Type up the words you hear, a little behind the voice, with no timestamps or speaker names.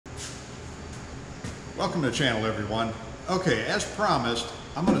Welcome to the channel, everyone. Okay, as promised,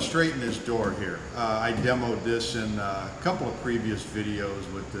 I'm going to straighten this door here. I demoed this in a couple of previous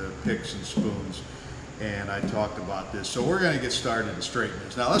videos with the picks and spoons, and I talked about this. So we're going to get started to straighten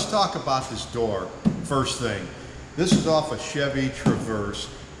this. Now let's talk about this door first thing. This is off a Chevy Traverse,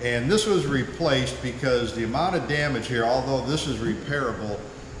 and this was replaced because the amount of damage here, although this is repairable,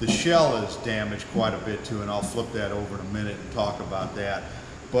 the shell is damaged quite a bit too, and I'll flip that over in a minute and talk about that.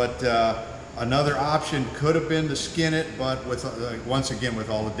 But another option could have been to skin it, but with once again, with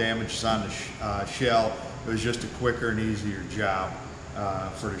all the damage on the shell, it was just a quicker and easier job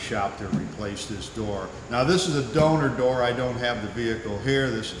for the shop to replace this door. Now this is a donor door. I don't have the vehicle here.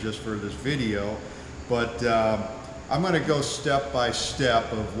 This is just for this video, but I'm going to go step by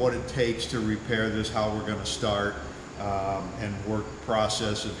step of what it takes to repair this, how we're going to start, and work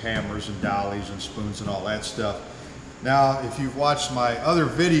process of hammers and dollies and spoons and all that stuff. Now, if you've watched my other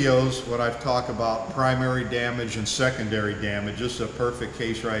videos, what I've talked about primary damage and secondary damage, this is a perfect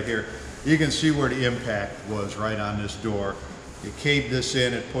case right here. You can see where the impact was right on this door. It caved this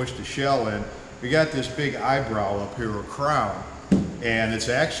in, it pushed the shell in. We got this big eyebrow up here, a crown, and it's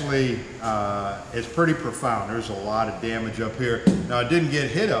actually, it's pretty profound. There's a lot of damage up here. Now, it didn't get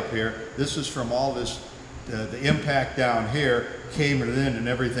hit up here. This is from all this, the impact down here, caving it in and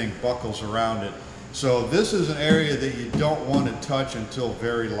everything buckles around it. So this is an area that you don't want to touch until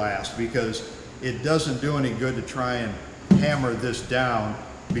very last, because it doesn't do any good to try and hammer this down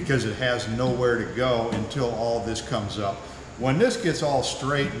because it has nowhere to go until all this comes up. When this gets all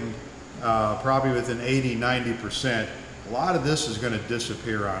straightened, probably within 80–90%, a lot of this is going to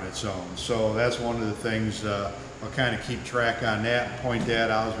disappear on its own. So that's one of the things I'll kind of keep track on that and point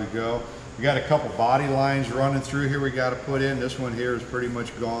that out as we go. We got a couple body lines running through here we got to put in. This one here is pretty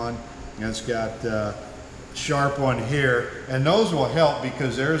much gone. And it's got sharp one here, and those will help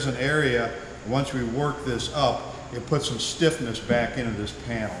because there's an area, once we work this up, it puts some stiffness back into this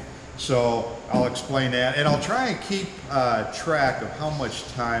panel. So I'll explain that, and I'll try and keep track of how much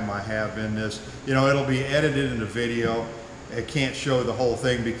time I have in this. You know, it'll be edited in the video. I can't show the whole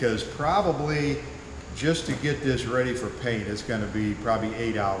thing because probably just to get this ready for paint, it's going to be probably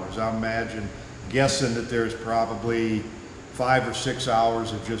 8 hours. I'm guessing that there's probably 5 or 6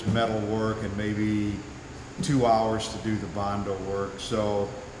 hours of just metal work and maybe 2 hours to do the Bondo work. So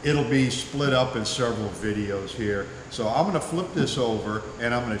it'll be split up in several videos here. So I'm going to flip this over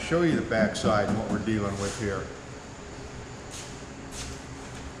and I'm going to show you the back side and what we're dealing with here.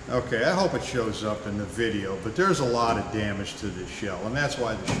 Okay, I hope it shows up in the video, but there's a lot of damage to this shell, and that's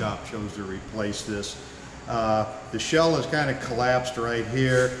why the shop chose to replace this. The shell is kind of collapsed right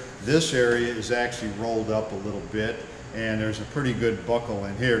here. This area is actually rolled up a little bit, and there's a pretty good buckle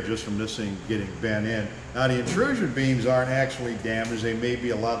in here just from this thing getting bent in. Now the intrusion beams aren't actually damaged. They may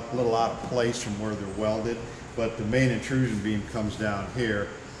be a little out of place from where they're welded, but the main intrusion beam comes down here.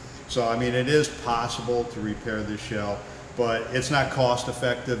 So I mean, it is possible to repair this shell, but it's not cost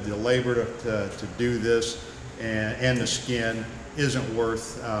effective. The labor to do this and the skin isn't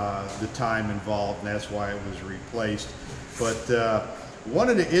worth the time involved, and that's why it was replaced. But one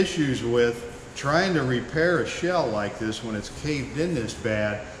of the issues with trying to repair a shell like this when it's caved in this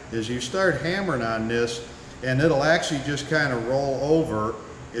bad is you start hammering on this and it'll actually just kind of roll over.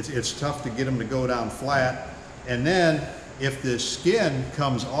 It's tough to get them to go down flat, and then if the skin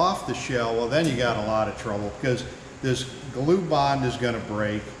comes off the shell, well then you got a lot of trouble because this glue bond is going to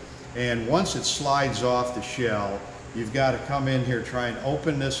break, and once it slides off the shell, you've got to come in here, try and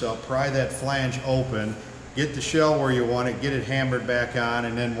open this up, pry that flange open, get the shell where you want it, get it hammered back on,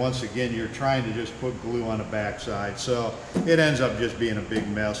 and then once again you're trying to just put glue on the back side. So it ends up just being a big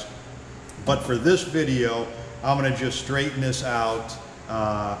mess. But for this video, I'm going to just straighten this out,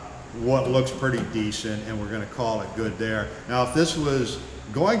 what looks pretty decent, and we're going to call it good there. Now if this was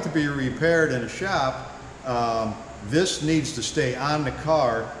going to be repaired in a shop, this needs to stay on the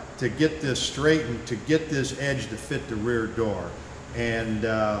car to get this straightened, to get this edge to fit the rear door. And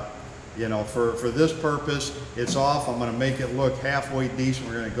you know, for this purpose, it's off. I'm going to make it look halfway decent.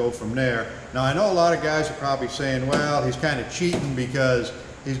 We're going to go from there. Now, I know a lot of guys are probably saying, well, he's kind of cheating because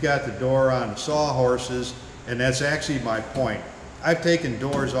he's got the door on the sawhorses, and that's actually my point. I've taken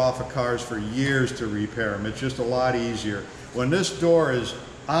doors off of cars for years to repair them. It's just a lot easier. When this door is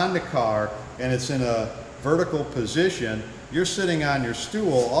on the car and it's in a vertical position, you're sitting on your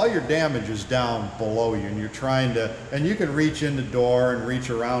stool, all your damage is down below you, and you're trying to, and you can reach in the door and reach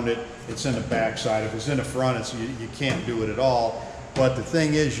around it. It's in the back side. If it's in the front, you can't do it at all. But the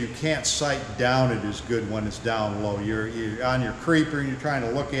thing is, you can't sight down it as good when it's down low. You're on your creeper, you're trying to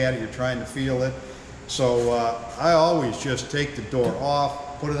look at it, you're trying to feel it. So I always just take the door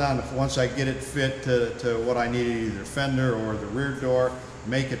off, put it on, once I get it fit to what I needed, either the fender or the rear door,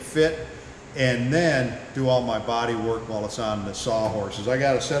 make it fit, and then do all my body work while it's on the sawhorses. I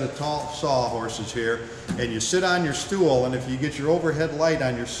got a set of tall sawhorses here, and you sit on your stool, and if you get your overhead light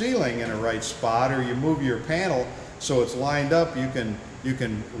on your ceiling in the right spot, or you move your panel so it's lined up, you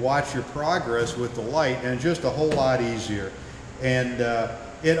can watch your progress with the light, and it's just a whole lot easier. And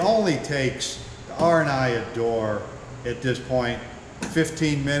it only takes R&I a door at this point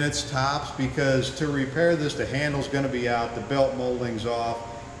 15 minutes tops, because to repair this, the handle's going to be out, the belt molding's off,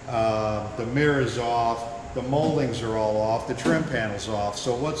 the mirror's off, the moldings are all off, the trim panel's off.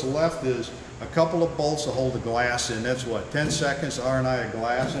 So what's left is a couple of bolts to hold the glass in. That's what, 10 seconds R&I a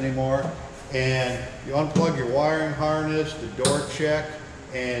glass anymore. And you unplug your wiring harness, the door check,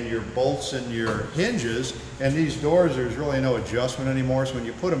 and your bolts and your hinges. And these doors, there's really no adjustment anymore. So when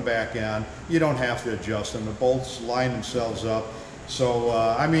you put them back on, you don't have to adjust them. The bolts line themselves up. So,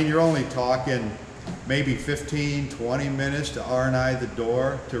 I mean, you're only talking maybe 15, 20 minutes to R&I the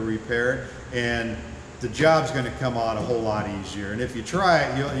door to repair it, and the job's going to come out a whole lot easier. And if you try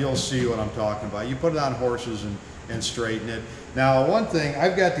it, you'll see what I'm talking about. You put it on horses and straighten it. Now, one thing,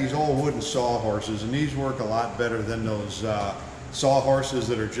 I've got these old wooden sawhorses, and these work a lot better than those sawhorses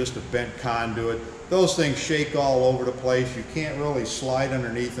that are just a bent conduit. Those things shake all over the place. You can't really slide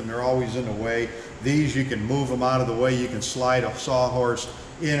underneath them. They're always in the way. These, you can move them out of the way. You can slide a sawhorse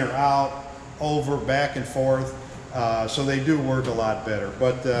in or out, over, back and forth. So they do work a lot better.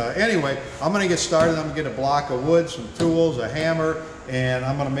 But anyway, I'm going to get started. I'm going to get a block of wood, some tools, a hammer, and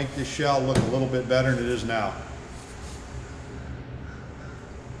I'm going to make this shell look a little bit better than it is now.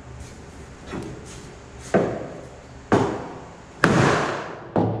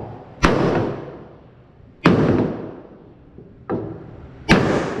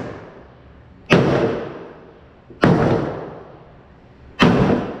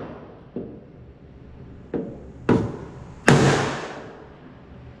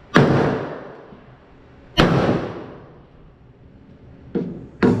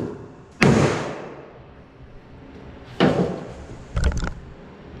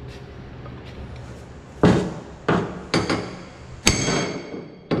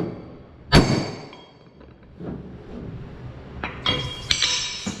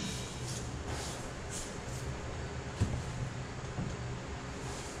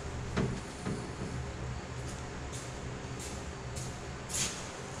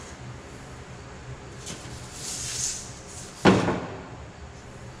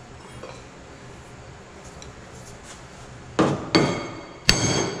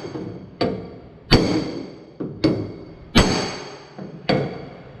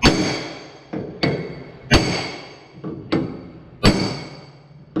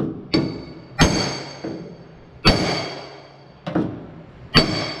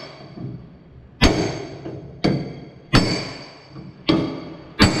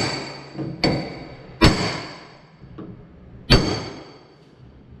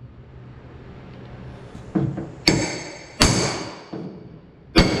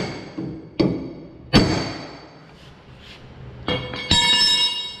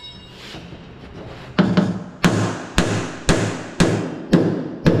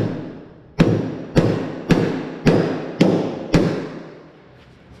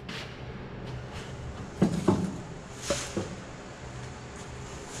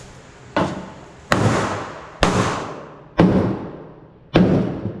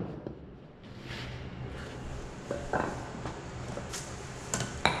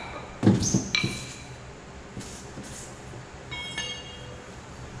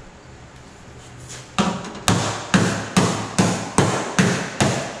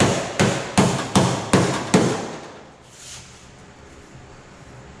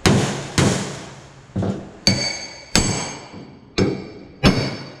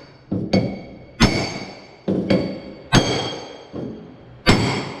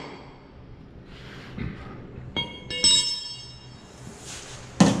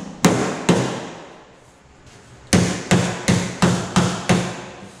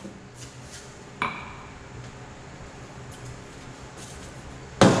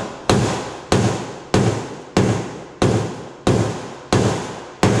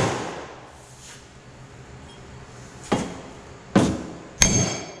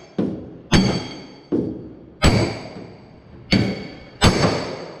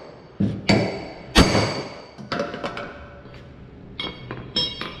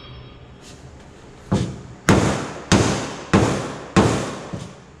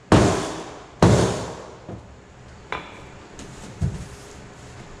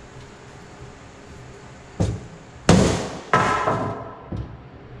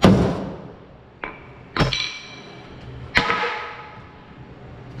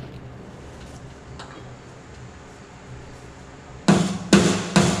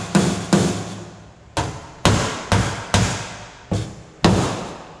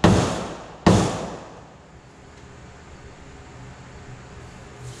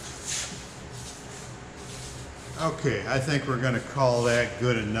 Okay, I think we're going to call that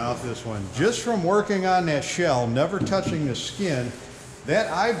good enough, this one. Just from working on that shell, never touching the skin,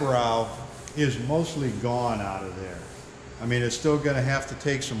 that eyebrow is mostly gone out of there. I mean, it's still going to have to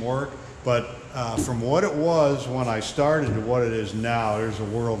take some work, but from what it was when I started to what it is now, there's a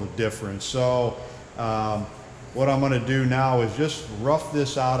world of difference. So what I'm going to do now is just rough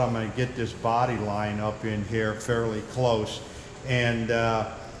this out. I'm going to get this body line up in here fairly close. And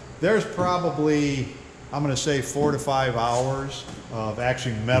there's probably, I'm going to say 4 to 5 hours of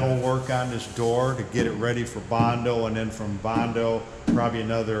actually metal work on this door to get it ready for Bondo, and then from Bondo probably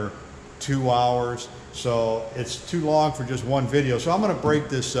another 2 hours. So it's too long for just one video. So I'm going to break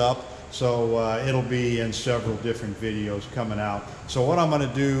this up, so it'll be in several different videos coming out. So what I'm going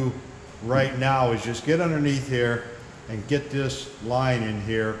to do right now is just get underneath here and get this line in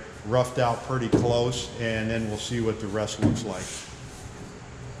here roughed out pretty close, and then we'll see what the rest looks like.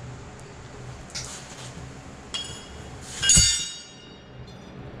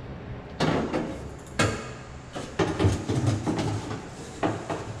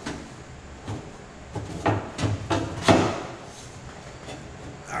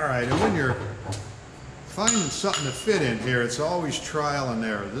 Alright, and when you're finding something to fit in here, it's always trial and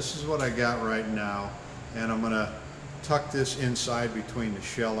error. This is what I got right now, and I'm going to tuck this inside between the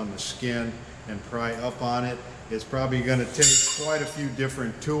shell and the skin and pry up on it. It's probably going to take quite a few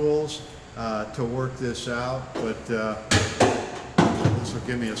different tools to work this out, but this will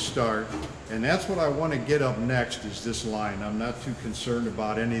give me a start. And that's what I want to get up next, is this line. I'm not too concerned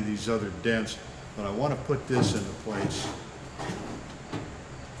about any of these other dents, but I want to put this into place.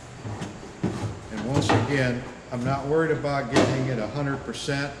 Once again, I'm not worried about getting it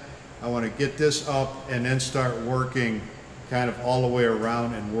 100%. I want to get this up and then start working kind of all the way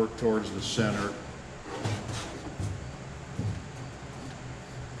around and work towards the center.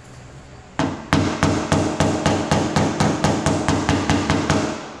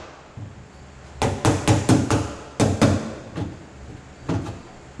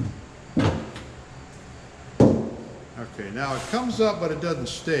 Okay, now it comes up but it doesn't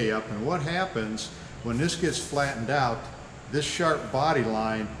stay up, and what happens when this gets flattened out, this sharp body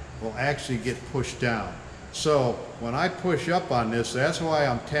line will actually get pushed down. So when I push up on this, that's why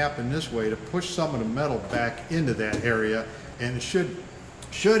I'm tapping this way, to push some of the metal back into that area, and it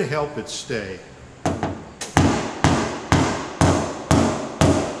should help it stay.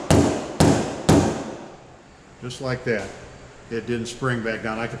 Just like that. It didn't spring back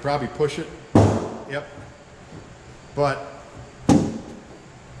down. I could probably push it. Yep. But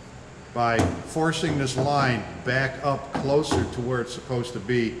by forcing this line back up closer to where it's supposed to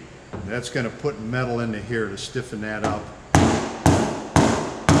be, that's going to put metal into here to stiffen that up.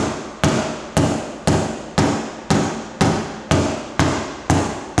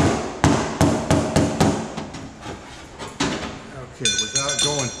 Okay, without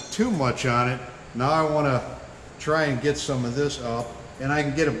going too much on it, now I want to try and get some of this up, and I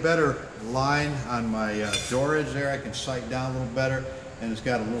can get a better line on my door edge there. I can sight down a little better, and it's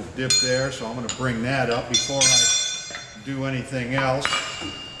got a little dip there, so I'm going to bring that up before I do anything else.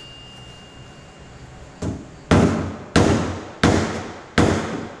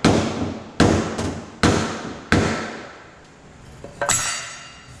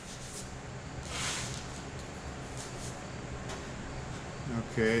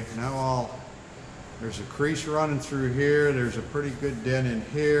 Okay, now there's a crease running through here. There's a pretty good dent in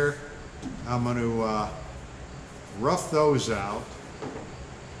here. I'm going to rough those out.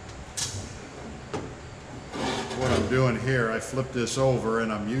 What I'm doing here, I flip this over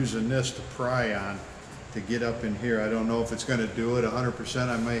and I'm using this to pry on to get up in here. I don't know if it's going to do it 100%.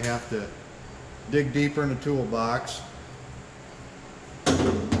 I may have to dig deeper in the toolbox.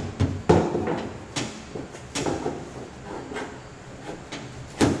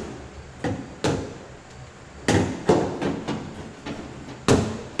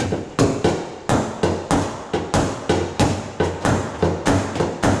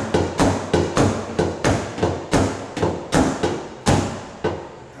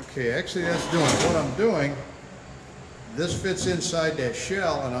 Okay, actually that's doing it. What I'm doing, this fits inside that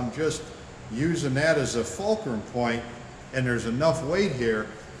shell, and I'm just using that as a fulcrum point, and there's enough weight here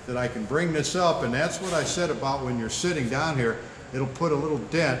that I can bring this up, and that's what I said about when you're sitting down here, it'll put a little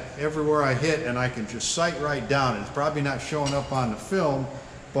dent everywhere I hit, and I can just sight right down. It's probably not showing up on the film,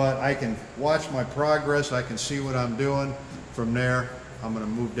 but I can watch my progress. I can see what I'm doing. From there, I'm going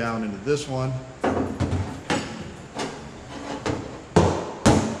to move down into this one.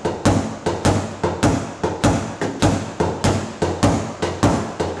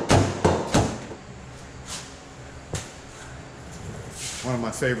 One of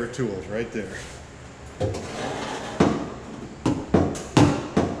my favorite tools right there.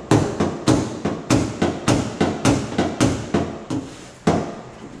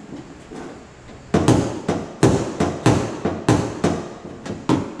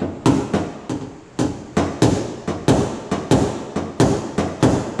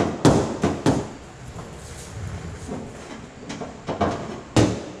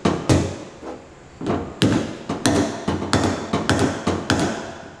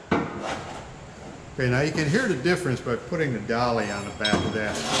 Okay, now you can hear the difference by putting the dolly on the back of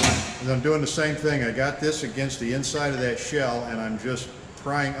that. And I'm doing the same thing. I got this against the inside of that shell, and I'm just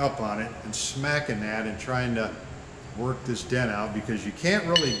prying up on it and smacking that and trying to work this dent out, because you can't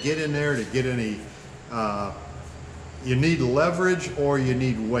really get in there to get any, you need leverage or you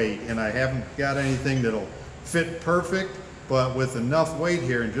need weight, and I haven't got anything that'll fit perfect, but with enough weight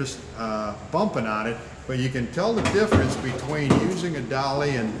here and just bumping on it. But you can tell the difference between using a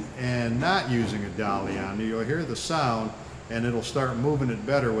dolly and not using a dolly on it. You'll hear the sound, and it'll start moving it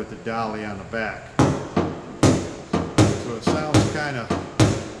better with the dolly on the back. So it sounds kind of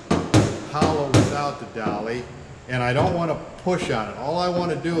hollow without the dolly, and I don't want to push on it. All I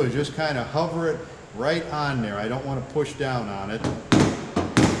want to do is just kind of hover it right on there. I don't want to push down on it.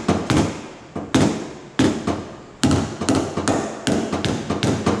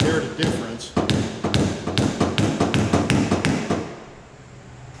 You'll hear the difference.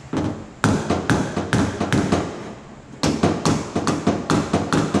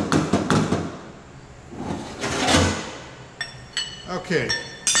 Okay,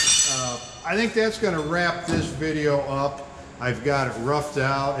 I think that's going to wrap this video up. I've got it roughed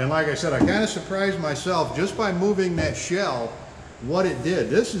out, and like I said, I kind of surprised myself just by moving that shell what it did.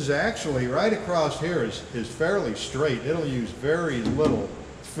 This is actually right across here is fairly straight. It'll use very little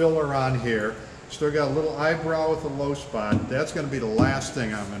filler on here. Still got a little eyebrow with a low spot. That's going to be the last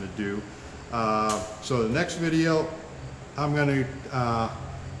thing I'm going to do. So the next video I'm going to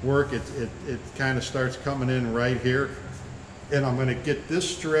work, it kind of starts coming in right here. And I'm going to get this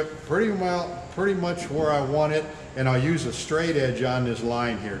strip pretty much where I want it, and I'll use a straight edge on this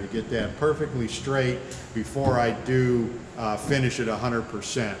line here to get that perfectly straight before I do finish it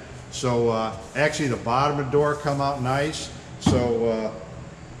 100%. So actually the bottom of the door come out nice. So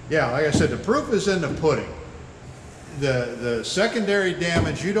yeah, like I said, the proof is in the pudding. The secondary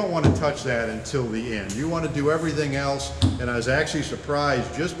damage, you don't want to touch that until the end. You want to do everything else, and I was actually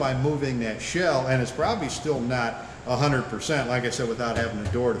surprised just by moving that shell, and it's probably still not 100%, like I said, without having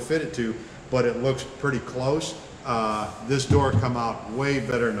a door to fit it to, but it looks pretty close. This door come out way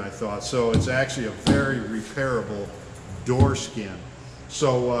better than I thought, so it's actually a very repairable door skin.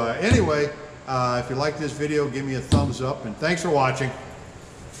 So anyway, if you like this video, give me a thumbs up, and thanks for watching.